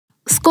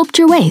sculpt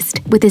your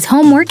waist with his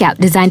home workout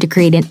designed to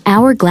create an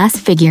hourglass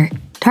figure.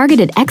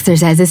 Targeted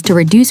exercises to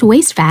reduce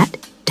waist fat,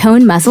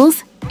 tone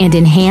muscles, and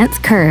enhance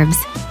curves.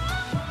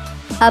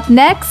 Up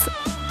next,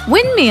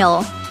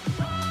 windmill.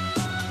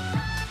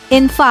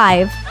 In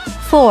 5,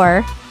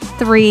 4,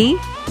 3,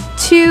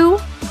 2,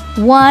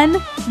 1,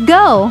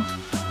 go!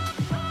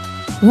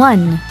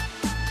 1,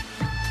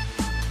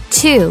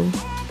 2,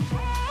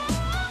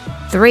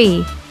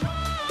 3,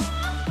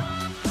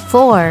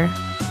 4,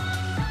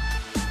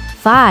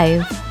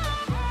 5,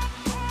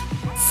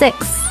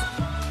 6,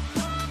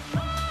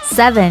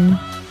 7,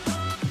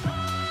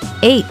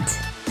 8,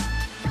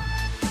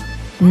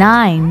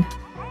 9,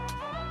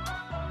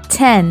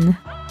 10,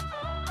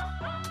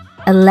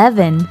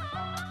 11,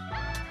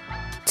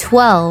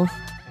 12,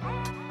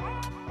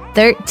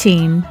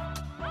 13,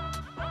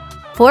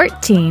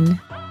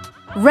 14.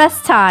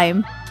 Rest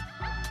time.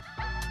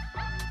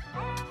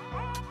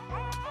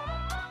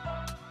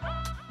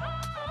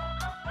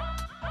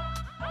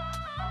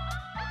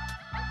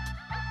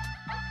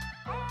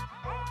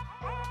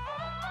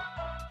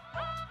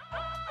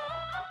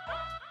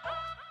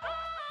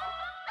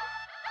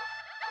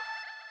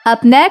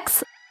 Up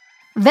next,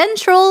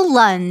 ventral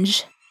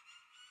lunge.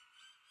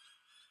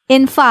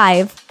 In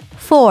 5,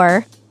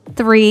 4,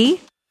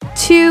 3,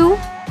 2,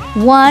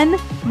 1,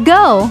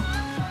 go!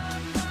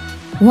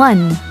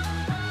 1,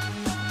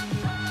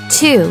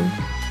 2,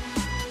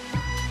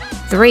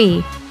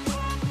 3,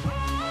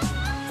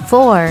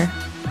 4,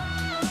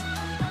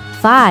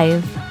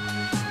 5,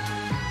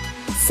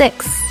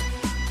 6,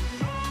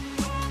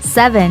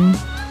 7,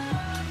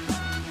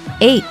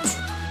 8,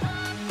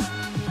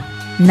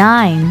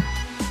 9,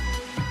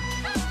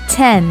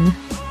 10,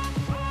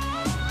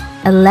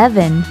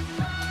 11,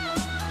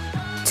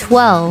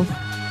 12,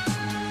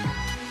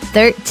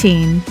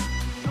 13,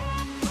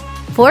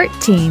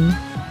 14.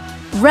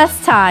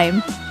 Rest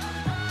time.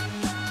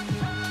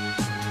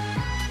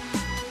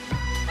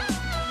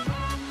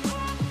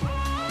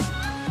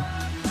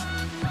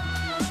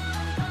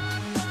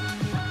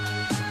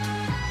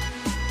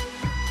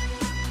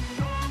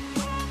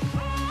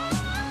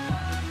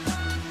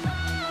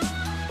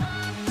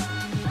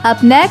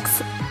 Up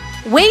next,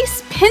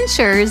 waist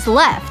pinchers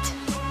left.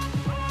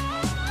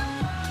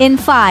 In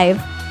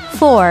 5,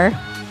 4,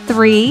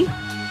 3,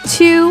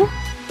 2,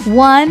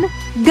 1,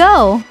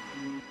 go!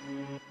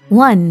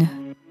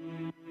 1,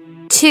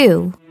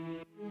 2,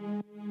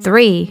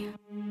 3,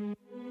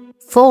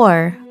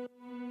 4,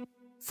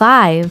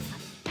 5,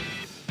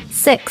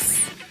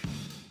 6,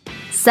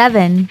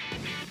 7,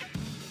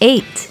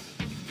 8,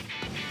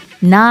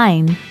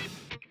 9,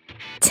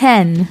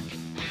 10,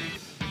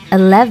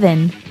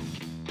 11,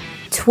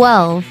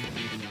 12,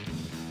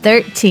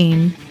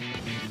 13,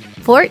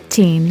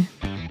 14.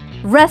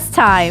 Rest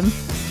time.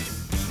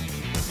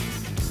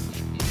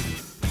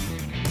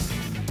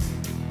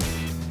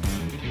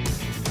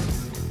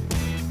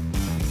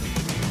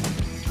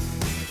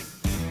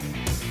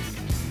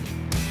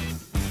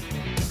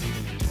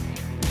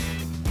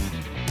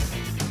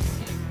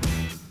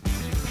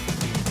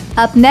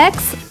 Up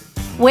next,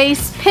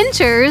 waist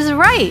pinchers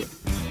right.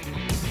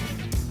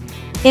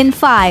 In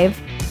 5,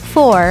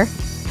 4,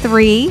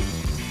 3,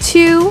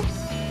 2,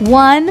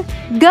 1,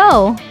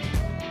 go!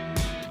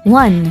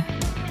 1,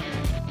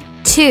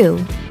 2,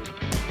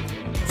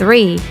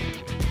 3,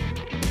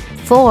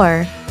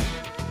 4,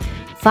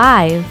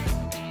 5,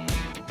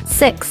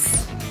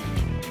 6,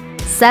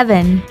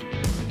 7,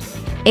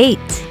 8,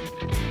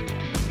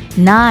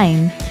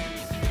 9,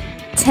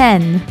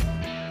 10,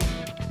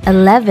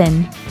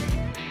 11,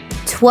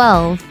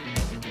 12,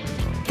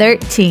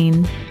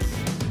 13,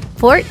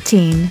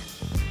 14.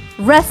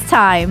 Rest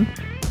time.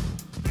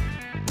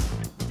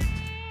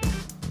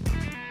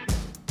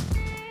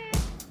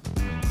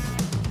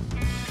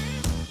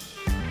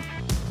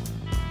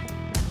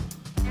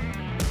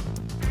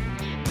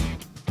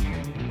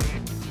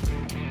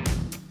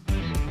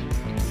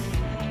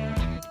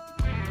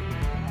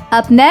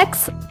 Up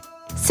next,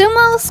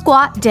 sumo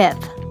squat dip.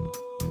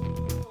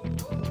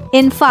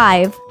 In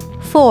 5,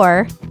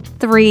 4,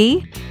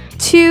 3,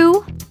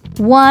 2,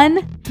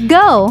 1,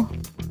 go!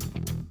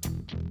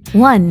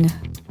 1,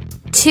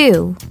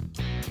 2,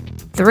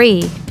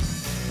 3,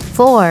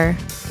 4,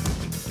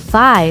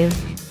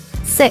 5,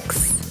 6,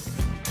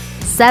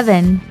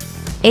 7,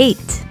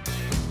 8,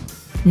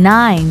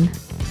 9,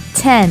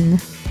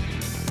 10,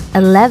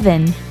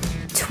 11,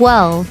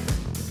 12,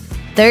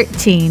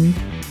 13,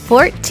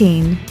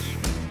 14.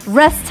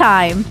 Rest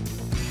time.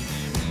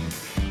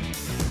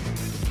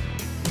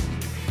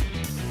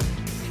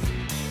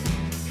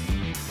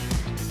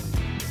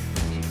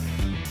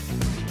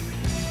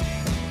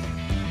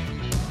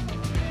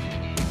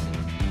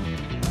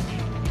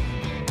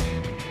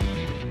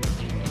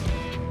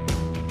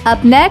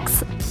 Up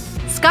next,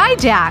 sky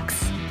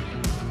jacks.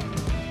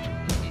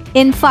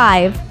 In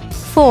 5,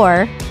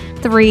 4,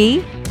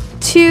 3,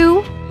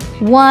 2,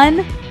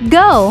 1,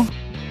 go!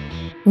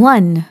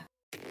 1,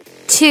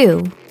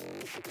 2,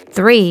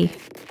 3,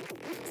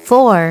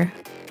 4,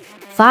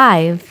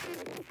 5,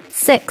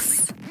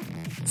 6,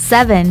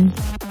 7,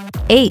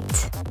 8,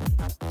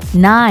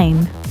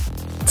 9,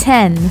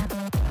 10,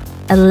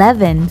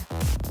 11,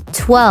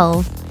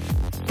 12,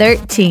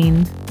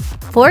 13,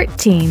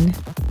 14.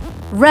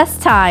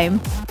 Rest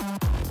time.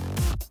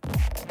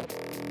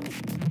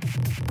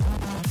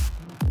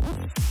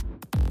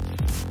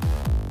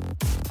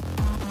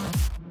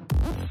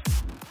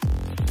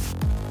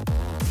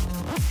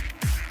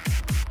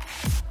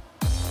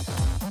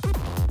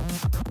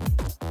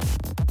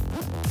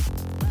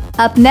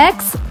 Up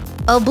next,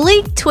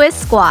 oblique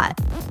twist squat.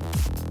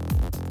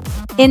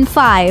 In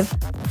 5,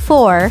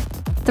 4,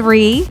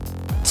 3,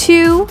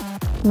 2,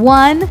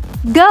 1,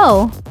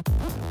 go!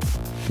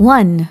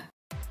 1,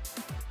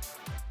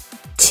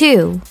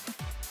 2,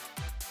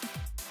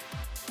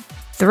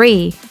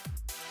 3,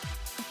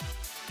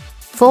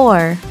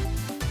 4,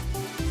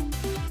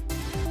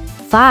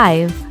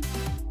 5,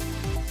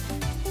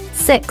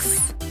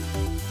 6,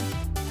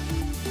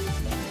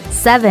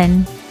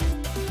 7,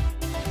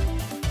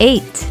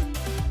 8,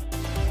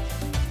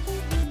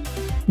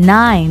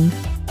 9,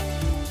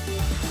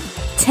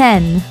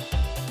 10,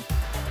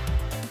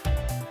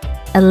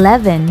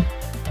 11,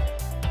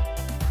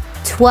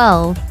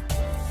 12,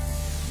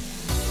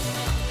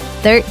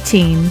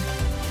 13,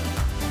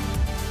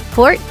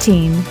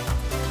 14.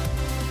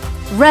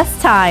 Rest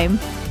time.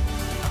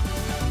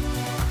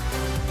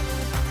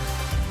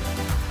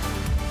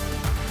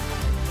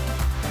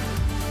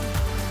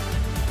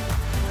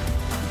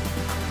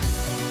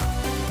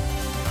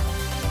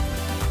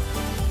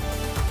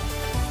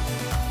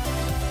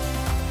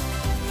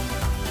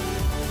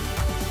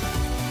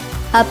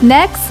 Up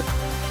next,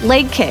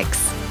 leg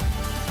kicks.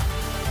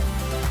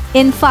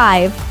 In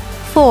 5,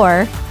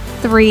 4,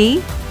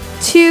 3,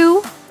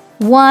 2,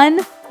 1,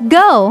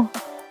 go!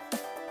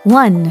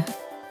 1,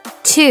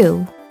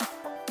 2,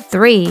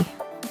 3,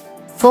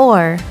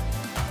 4,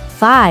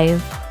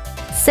 5,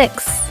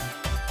 6,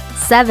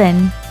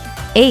 7,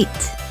 8,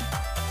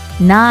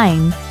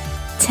 9,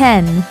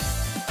 10,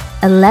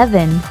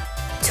 11,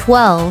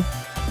 12,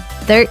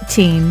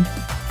 13,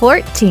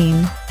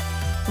 14.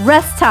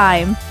 Rest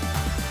time.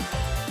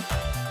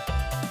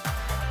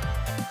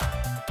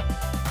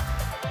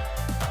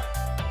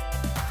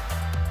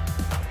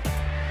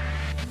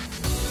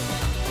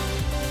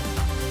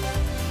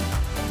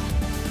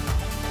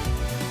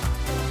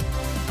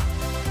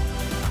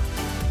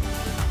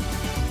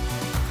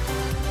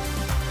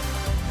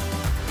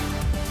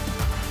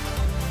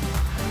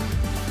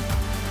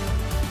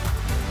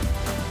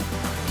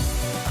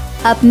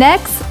 Up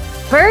next,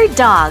 bird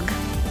dog.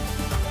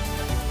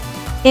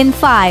 In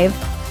 5,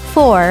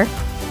 4,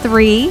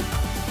 3,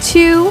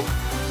 2,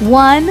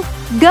 1,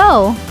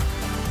 go!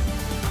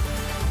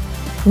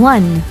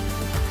 1,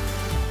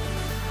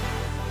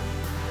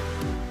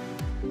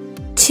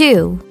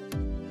 2,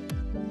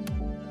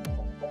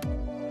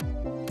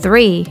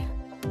 3,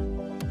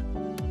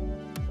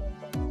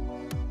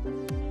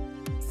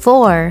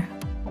 4,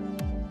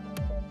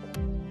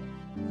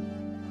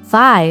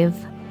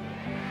 5,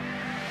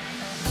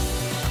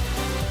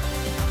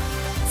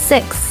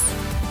 6,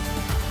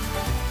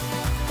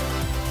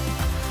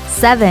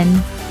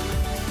 7,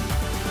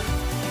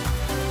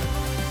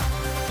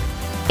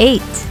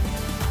 8,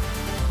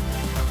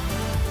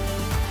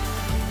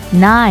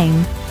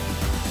 9,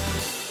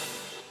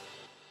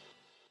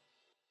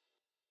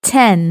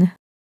 10,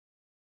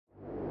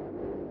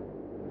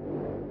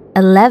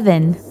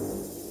 11,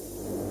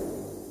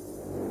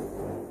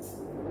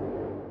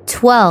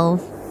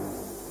 12,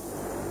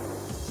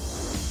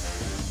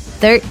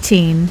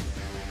 13,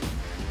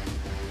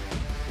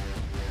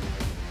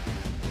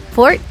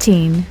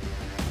 14.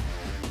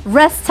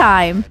 Rest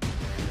time.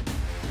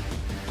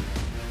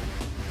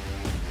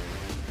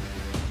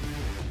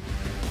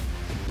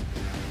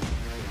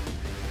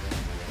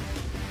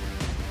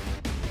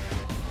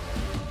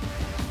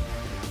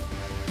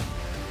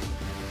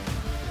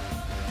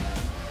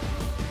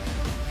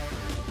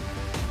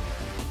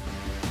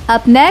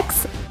 Up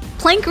next,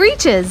 plank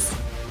reaches.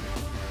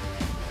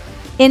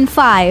 In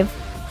 5,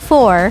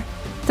 4,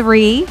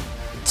 3,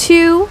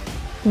 2,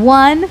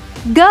 1,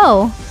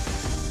 go!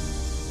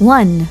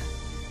 1,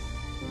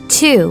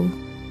 2,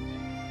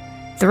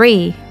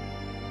 3,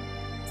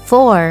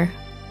 4,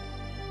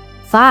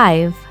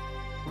 5,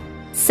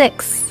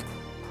 6,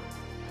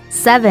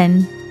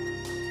 7,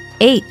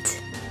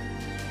 8,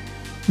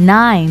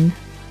 9,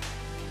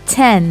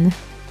 10,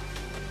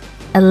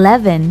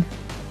 11,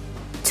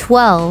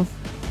 12,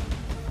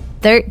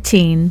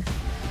 13,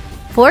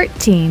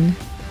 14.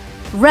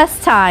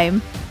 Rest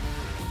time.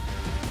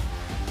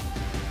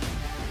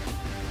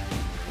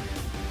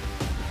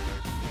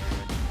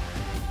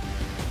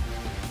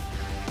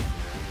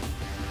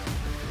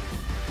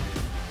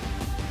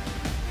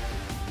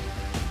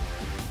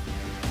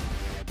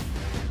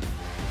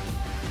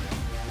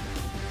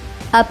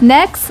 Up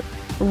next,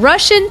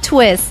 Russian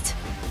twist.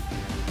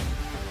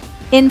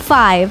 In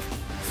 5,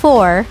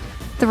 4,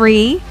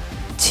 3,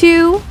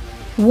 2,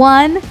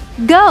 1,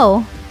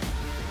 go!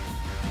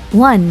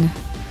 1,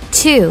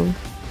 2,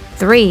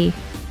 3,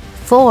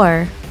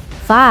 4,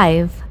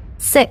 5,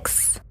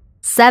 6,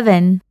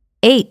 7,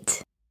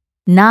 8,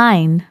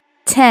 9,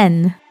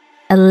 10,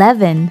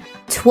 11,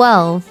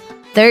 12,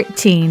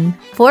 13,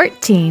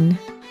 14.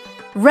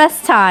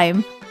 Rest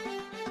time.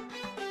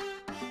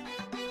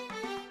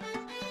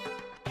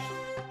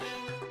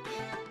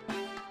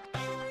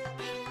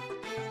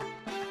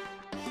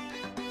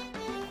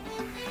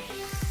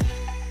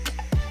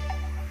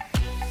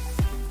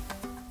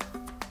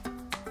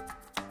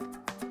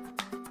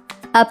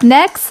 Up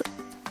next,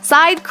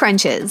 side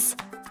crunches.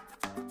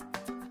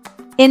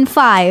 In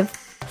 5,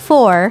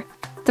 4,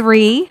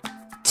 3,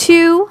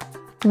 2,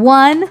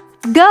 1,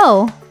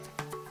 go!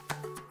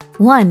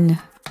 1,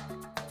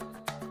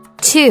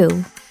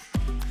 2,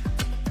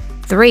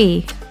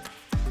 3,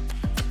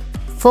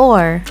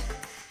 4,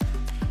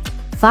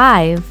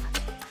 5,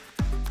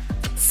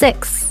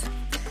 6,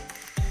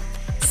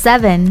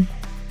 7,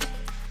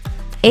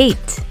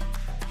 8,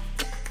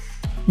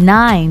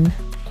 9,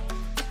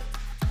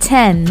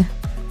 10,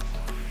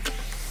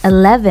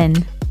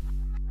 11,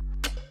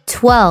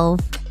 12,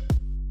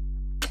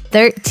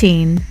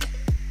 13,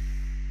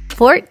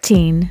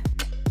 14.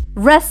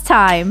 Rest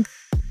time.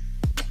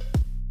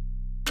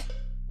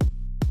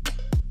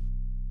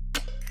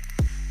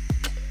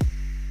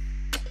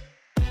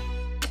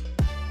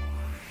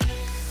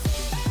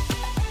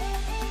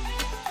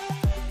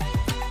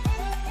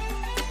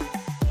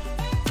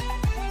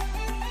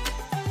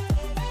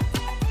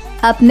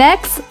 Up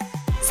next,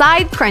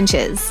 side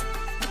crunches.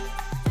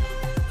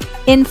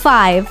 In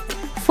 5,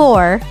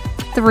 4,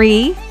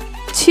 3,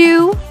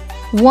 2,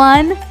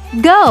 1,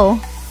 go!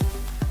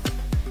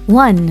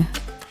 1,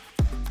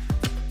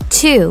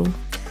 2,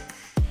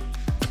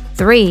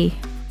 3,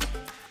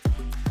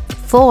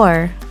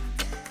 4,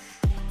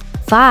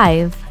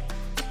 5,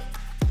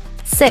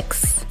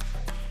 6,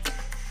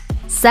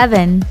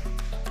 7,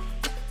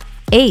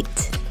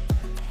 8,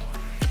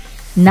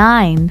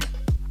 9,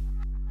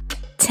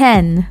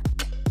 10,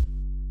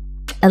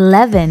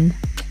 11,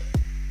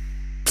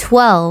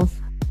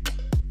 12,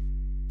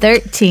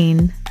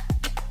 13,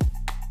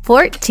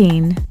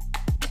 14.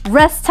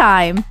 Rest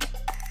time.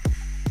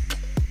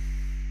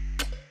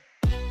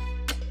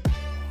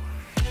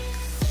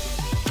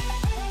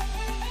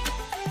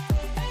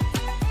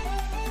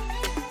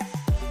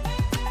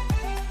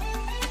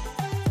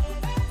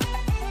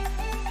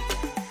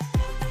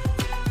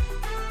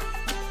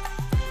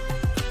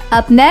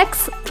 Up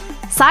next,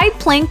 side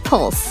plank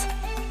pulse.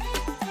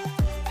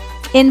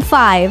 In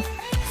 5,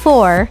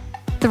 4,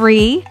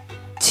 3,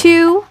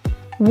 2,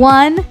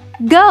 1,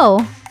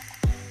 go!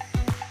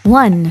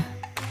 1,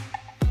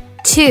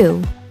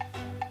 2,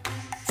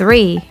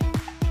 3,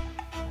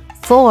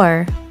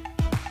 4,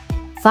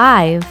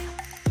 5,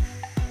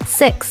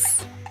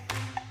 6,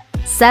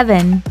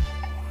 7,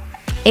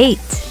 8,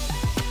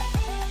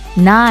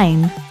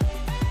 9,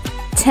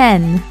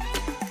 10,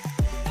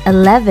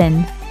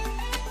 11,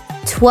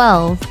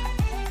 12,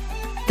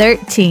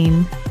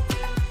 13,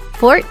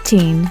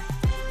 14.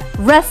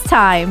 Rest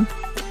time.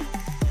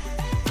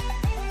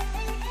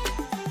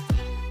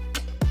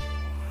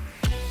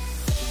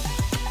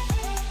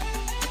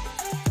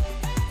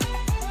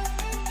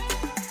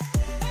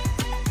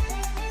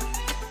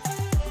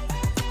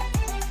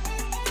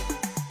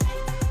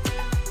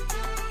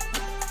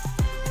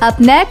 Up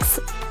next,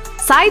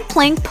 side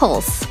plank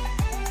pulse.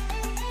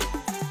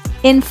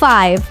 In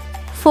 5,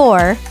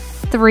 4,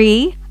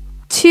 3,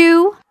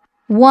 2,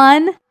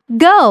 1,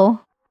 go!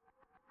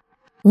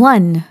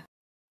 1,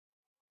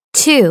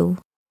 2,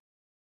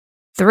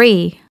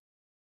 3,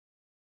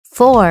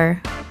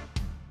 4,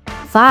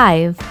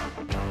 5,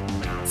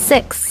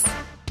 6,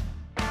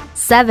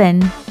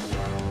 7,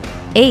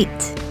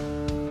 8,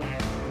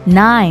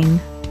 9,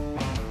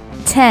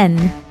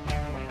 10,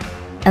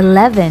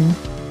 11,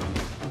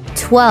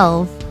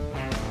 12,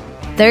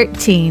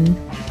 13,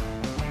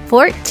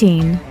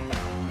 14.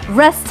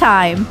 Rest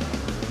time.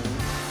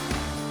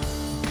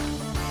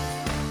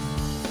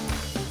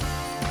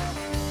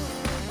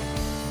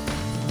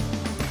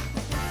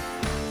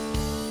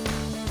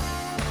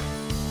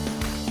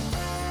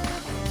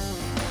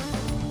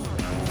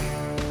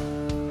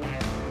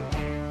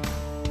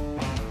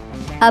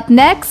 Up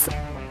next,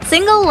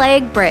 single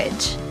leg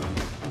bridge.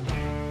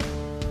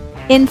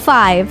 In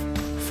 5,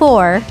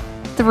 4,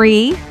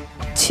 3,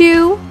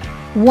 2,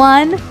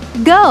 1,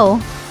 go!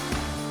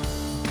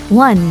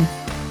 1,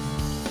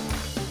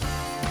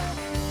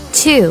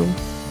 2,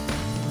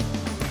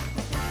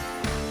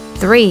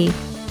 3,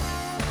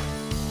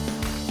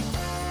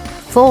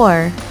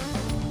 4,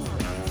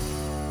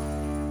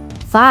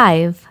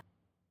 5,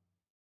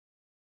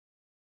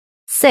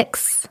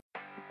 6,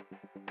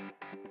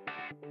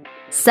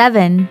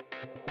 7,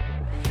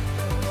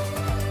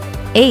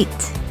 8,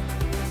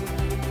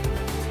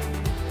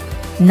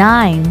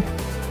 9,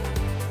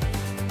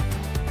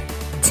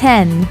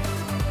 10,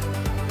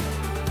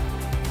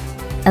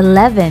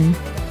 11,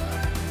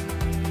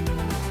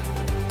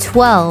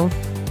 12,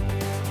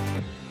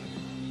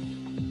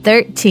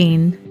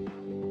 13,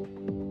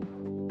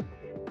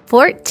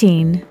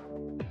 14.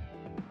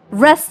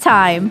 Rest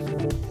time.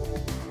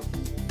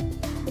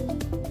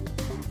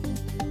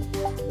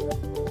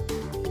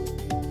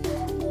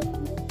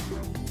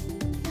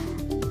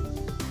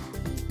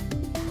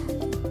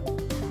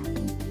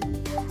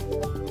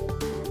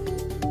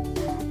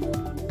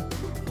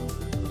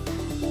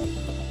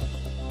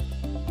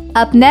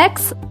 Up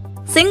next,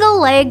 single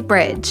leg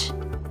bridge.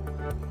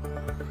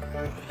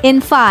 In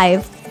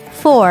 5,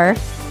 4,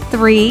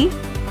 3,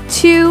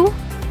 2,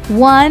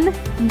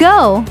 1,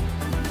 go!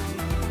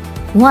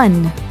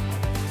 1,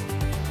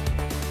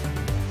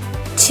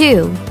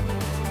 2,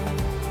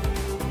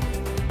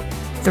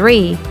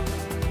 3,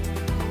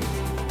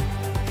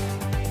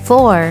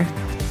 4,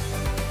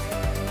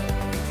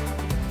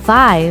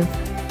 5,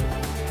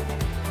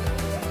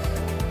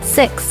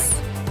 6,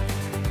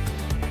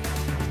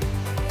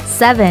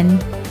 7,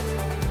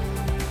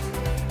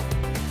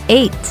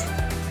 8,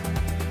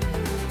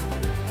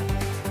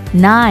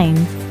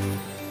 9,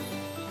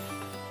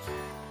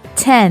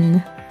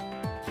 10,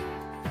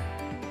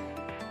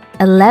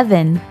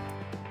 11,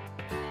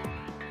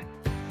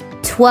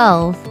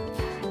 12,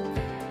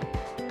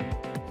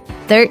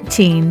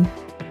 13,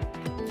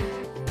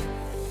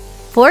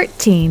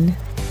 14.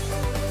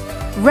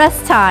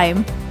 Rest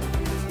time.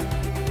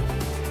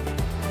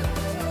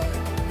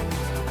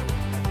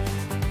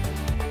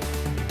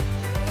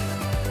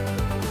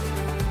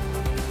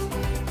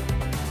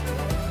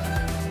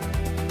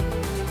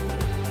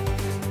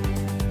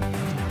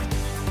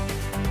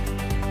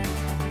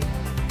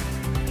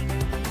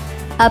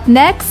 Up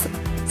next,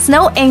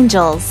 snow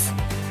angels.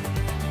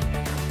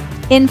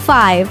 In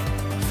 5,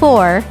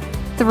 4,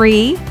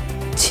 3,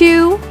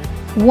 2,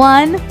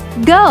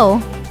 1, go!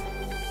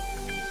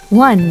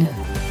 1,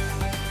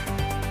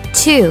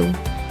 2,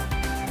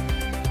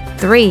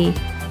 3,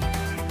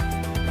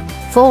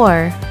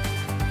 4,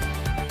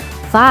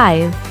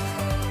 5,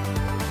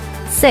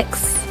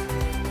 6,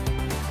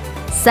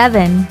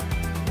 7,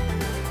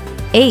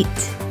 8,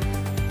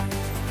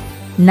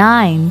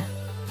 9,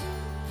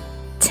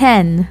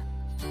 10,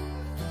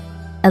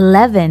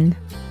 11,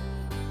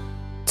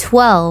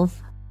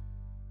 12,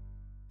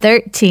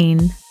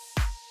 13,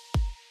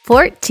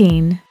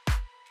 14.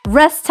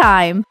 Rest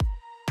time.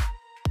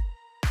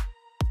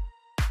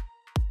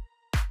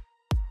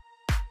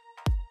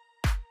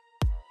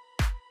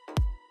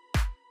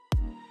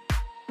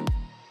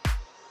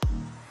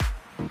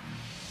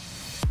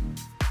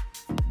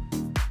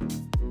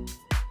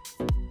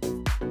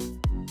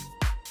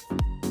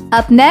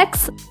 Up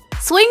next,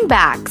 swing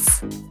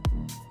backs.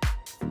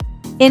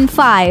 In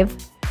 5,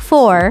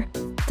 4,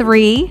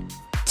 3,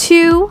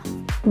 2,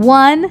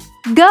 1,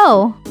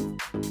 go!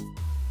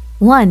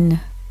 1,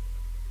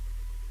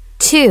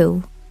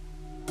 2,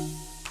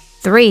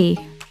 3,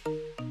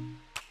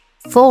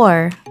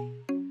 4,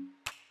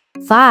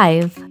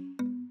 5,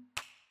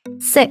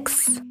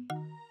 6,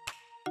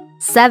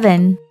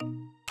 7,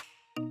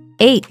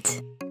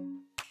 8,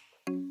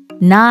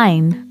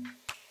 9,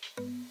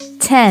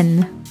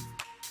 10,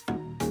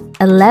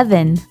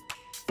 11,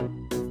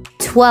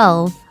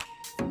 12,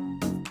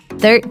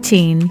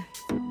 13,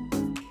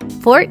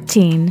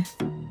 14.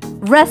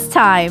 Rest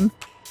time.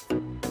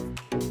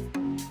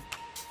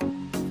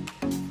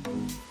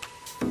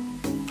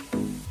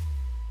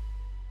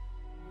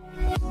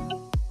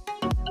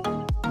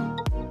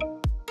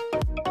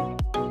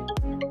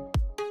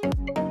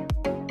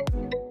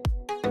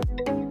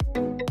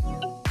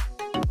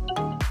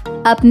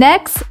 Up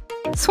next,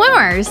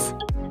 swimmers.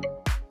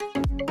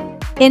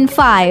 In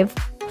 5,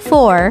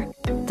 4,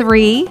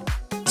 3,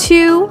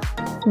 2,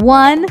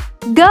 1,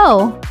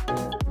 go!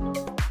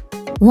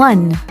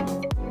 1,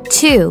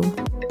 2,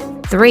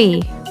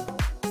 3,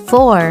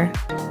 4,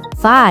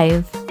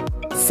 5,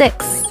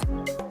 6,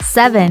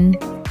 7,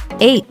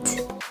 8,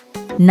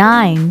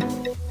 9,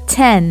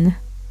 10,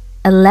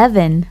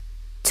 11,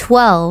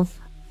 12,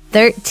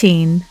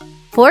 13,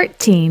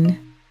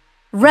 14.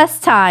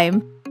 Rest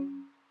time.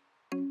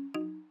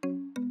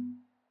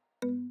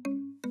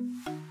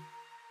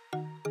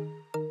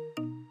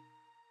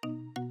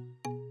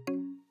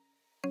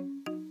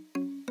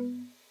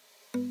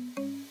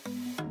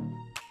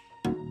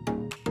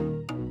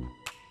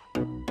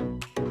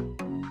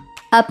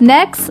 Up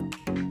next,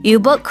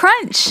 U-boat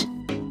crunch.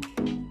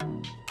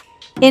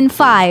 In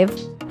 5,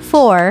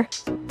 4,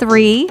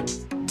 3,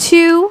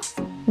 2,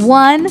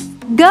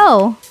 1,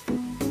 go!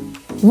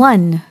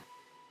 1,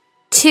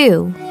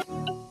 2,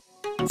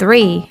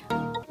 3,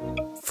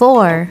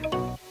 4,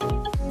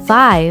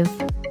 5,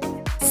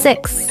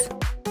 6,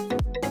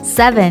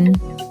 7,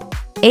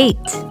 8,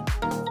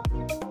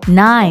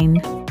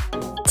 9,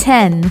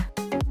 10,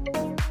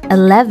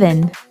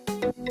 11,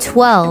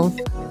 12,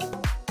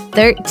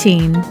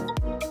 13,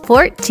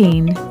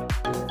 14.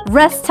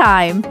 Rest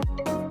time.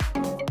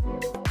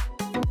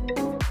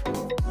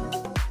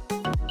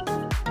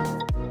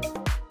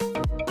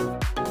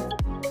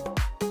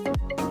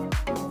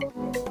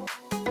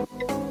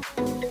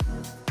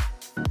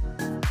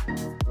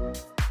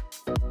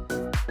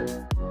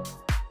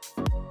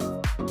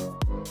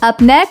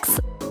 Up next,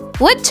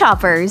 wood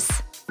choppers.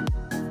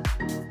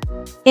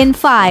 In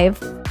 5,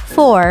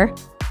 4,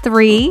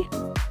 3,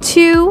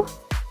 2,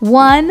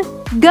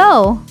 1,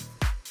 go!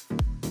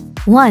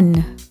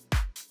 1,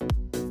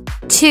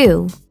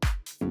 2,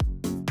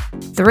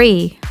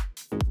 3,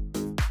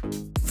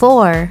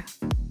 4,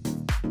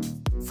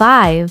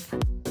 5,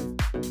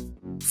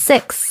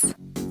 6,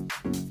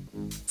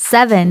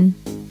 7,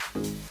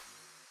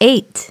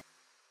 8,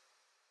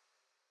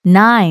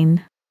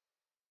 9,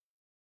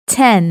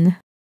 10,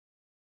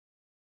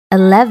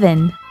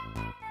 11,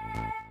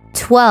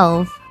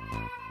 12,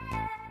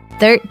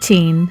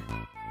 13,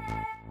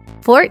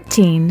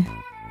 14.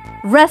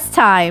 Rest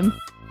time.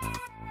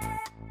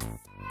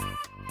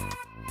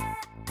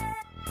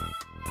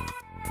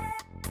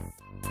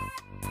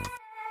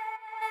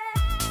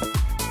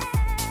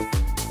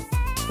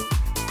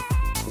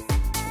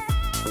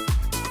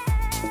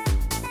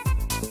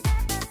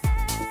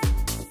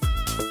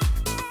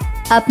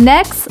 Up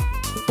next,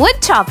 wood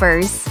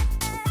choppers.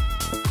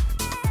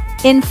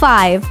 In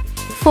 5,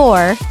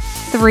 4,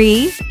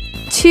 3,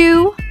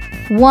 2,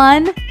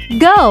 1,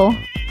 go!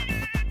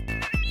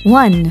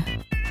 1,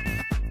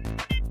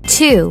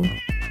 2,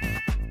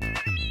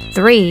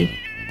 3,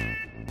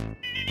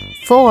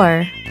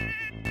 4,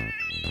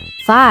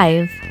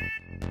 5,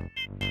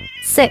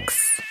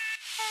 6,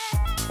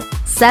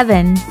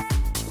 7,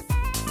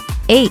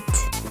 8,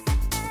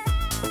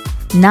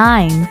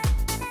 9,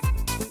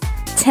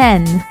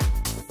 10,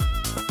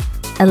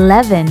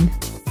 11,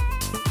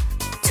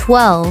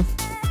 12,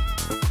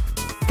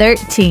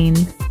 13,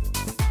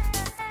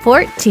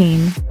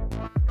 14.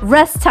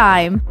 Rest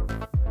time.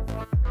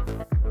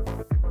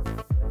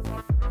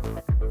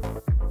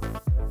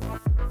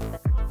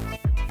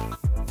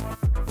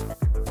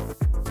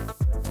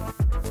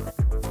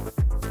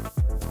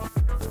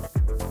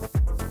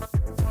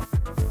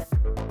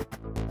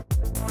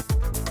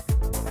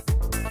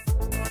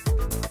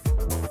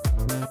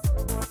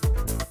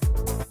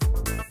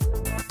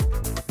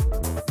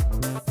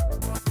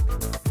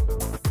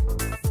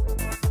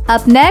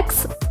 Up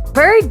next,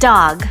 bird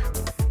dog.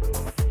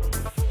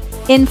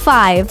 In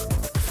 5,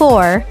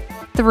 4,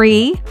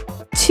 3,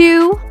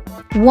 2,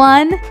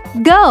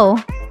 1, go!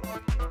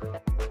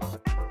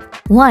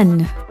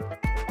 1,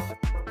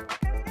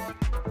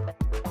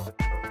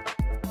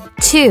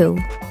 2,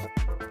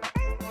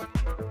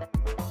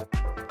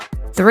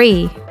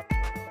 3,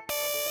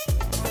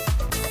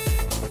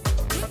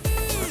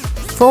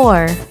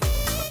 4,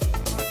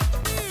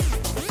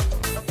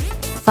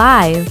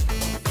 5,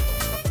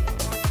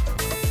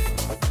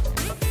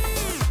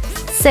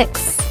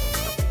 6,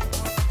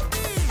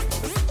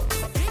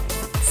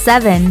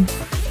 7,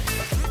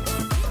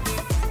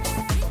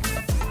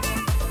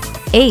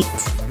 8,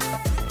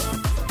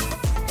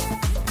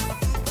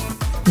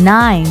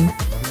 9,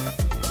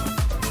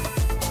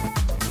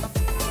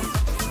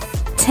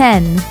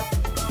 10,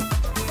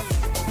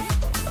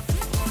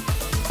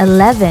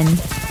 11,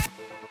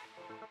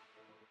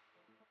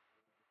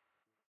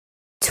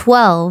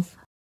 12,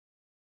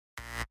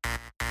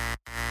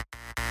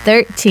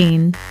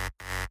 13,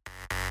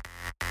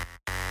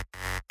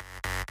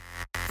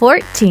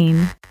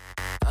 14.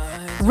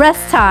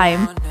 Rest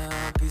time.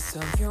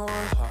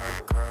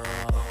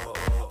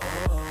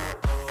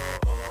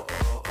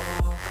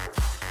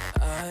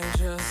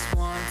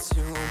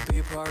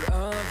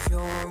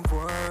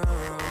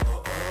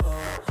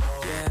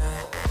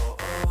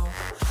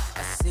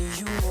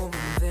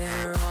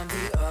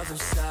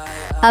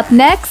 Up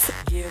next,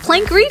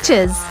 plank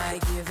reaches.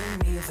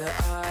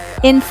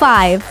 In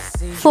 5,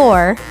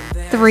 4,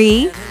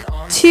 3,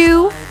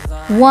 2,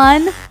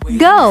 1,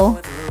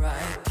 go!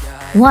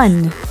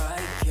 1,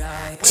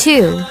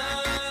 2,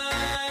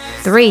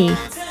 3,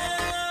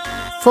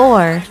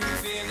 4,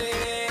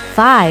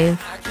 5,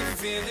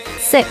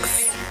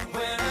 6,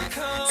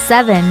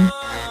 7,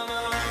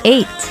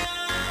 8,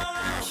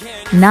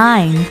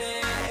 9,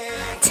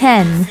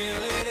 10,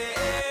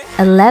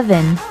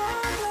 11,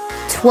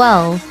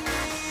 12,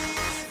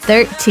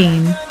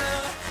 13,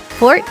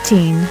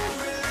 14.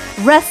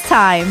 Rest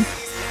time.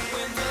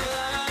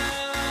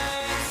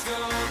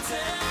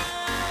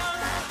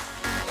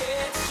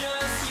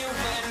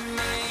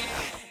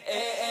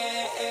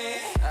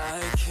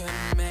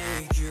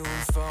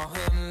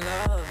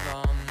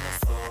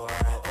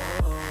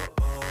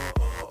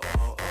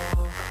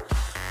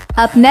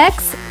 Up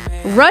next,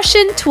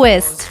 Russian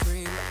twist.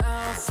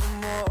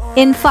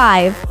 In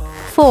 5,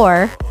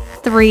 4,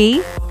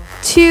 3,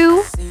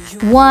 2,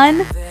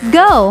 1,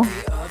 go!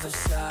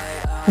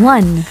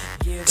 1,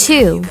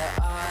 2,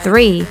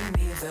 3,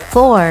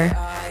 4,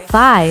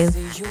 5,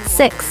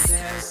 6,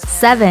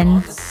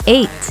 7,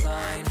 8,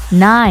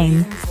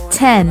 9,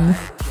 10,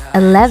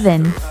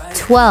 11,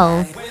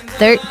 12,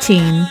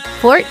 13,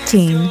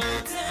 14.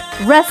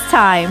 Rest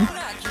time.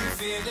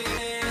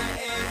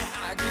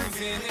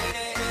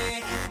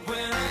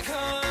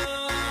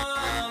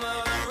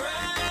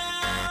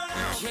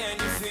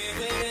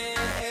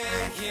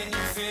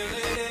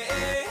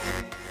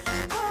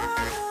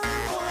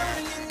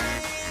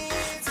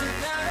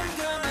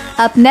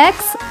 Up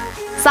next,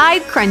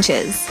 side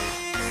crunches.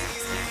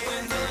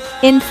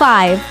 In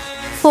 5,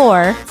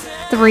 4,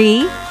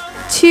 3,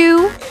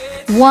 2,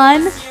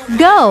 1,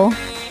 go!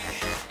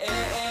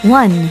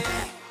 1,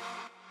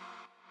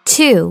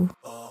 2,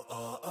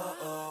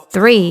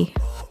 3,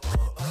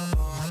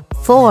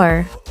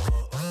 4,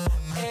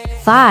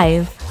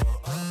 5,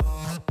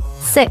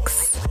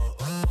 6,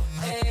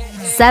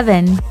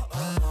 7,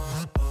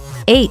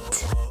 8,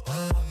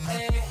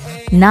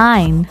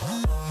 9,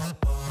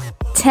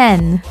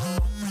 10,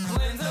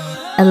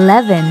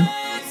 11,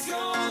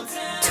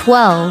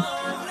 12,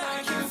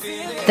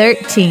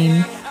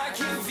 13,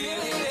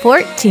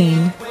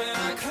 14.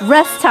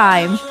 Rest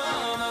time.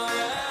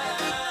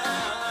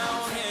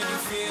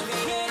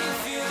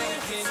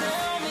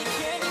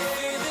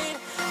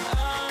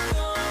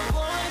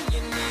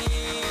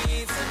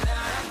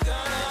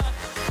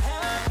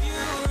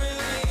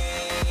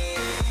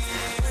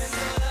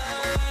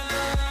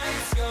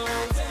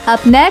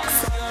 Up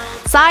next,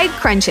 side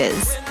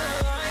crunches.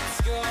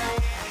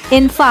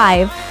 In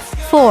 5,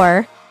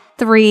 4,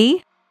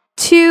 3,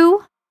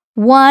 2,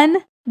 1,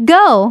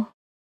 go!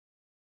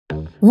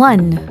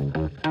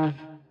 1,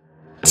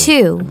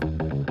 2,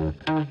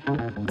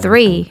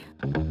 3,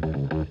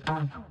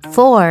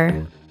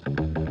 4,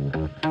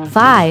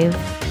 5,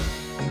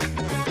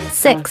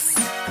 6,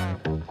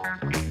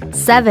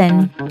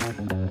 7,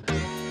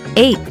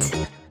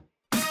 8,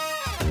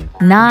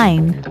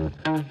 9,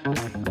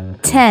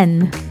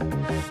 10,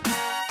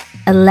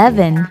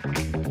 11,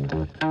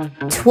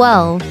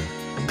 12,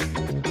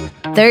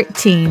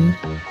 13,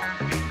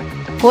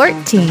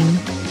 14,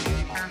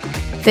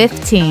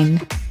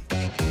 15,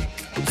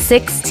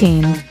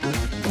 16.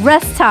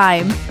 Rest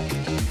time.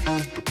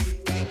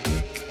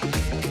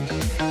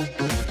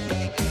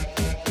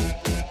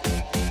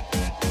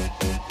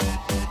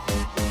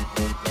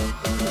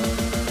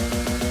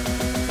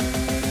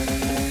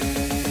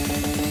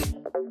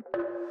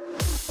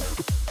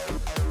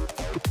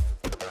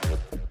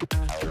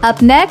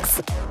 Up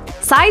next,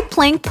 side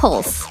plank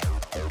pulse.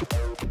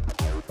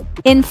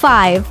 In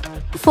 5,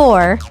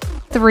 4,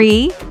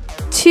 3,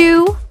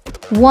 2,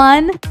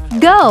 1,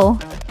 go!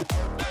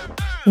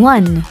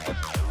 1,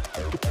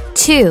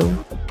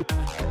 2,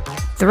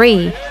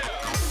 3,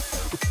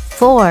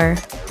 4,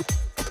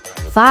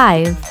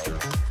 5,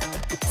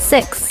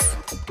 6,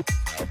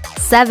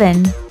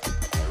 7,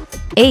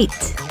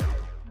 8,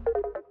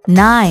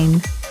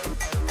 9,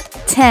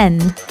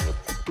 10,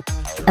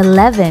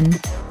 11,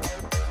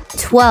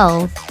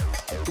 12,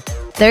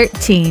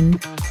 13,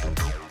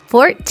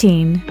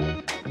 14,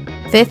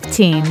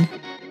 15,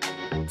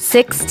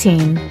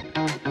 16.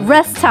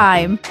 Rest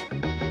time.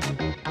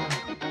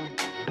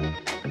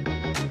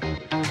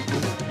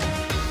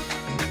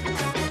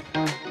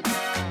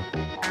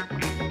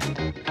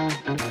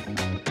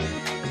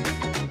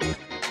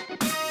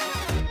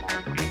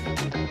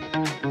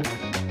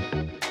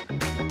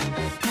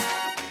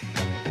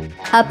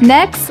 Up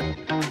next,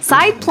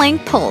 side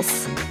plank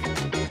pulse.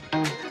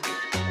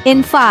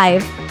 In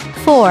 5,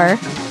 4,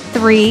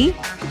 3,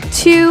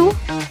 2,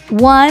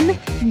 1,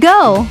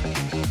 go!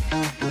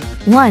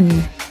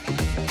 1,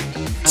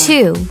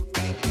 2,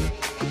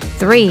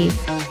 3,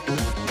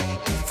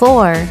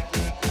 4,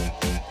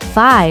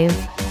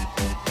 5,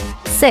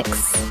 6,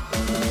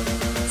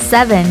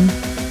 7,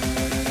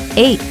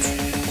 8,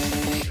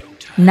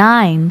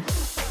 9,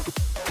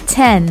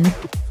 10,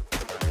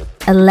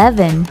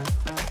 11,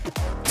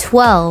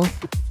 12,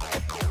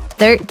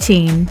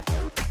 13,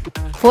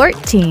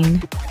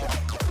 14,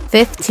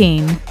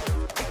 15,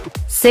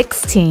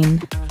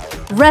 16.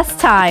 Rest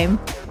time.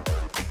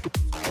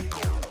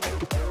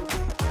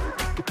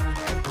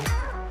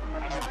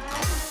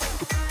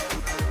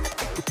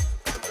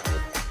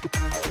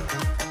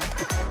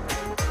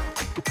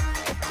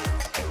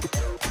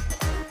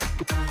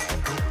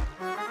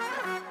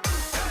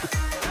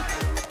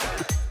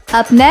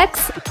 Up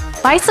next,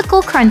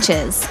 bicycle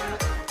crunches.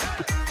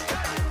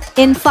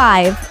 In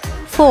 5,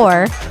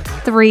 4,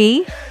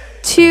 3,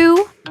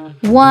 2,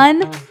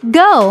 1,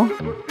 go!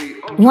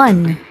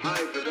 1,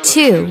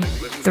 2,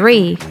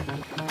 3,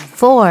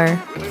 4,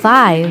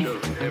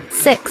 5,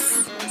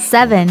 6,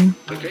 7,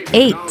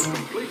 8,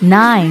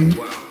 9,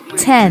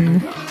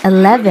 10,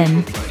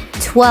 11,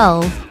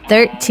 12,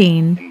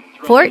 13,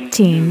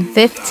 14,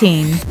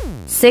 15,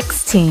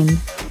 16.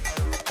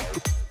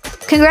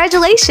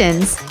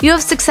 Congratulations! You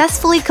have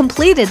successfully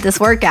completed this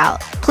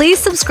workout. Please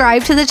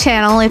subscribe to the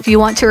channel if you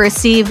want to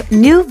receive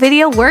new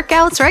video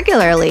workouts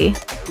regularly.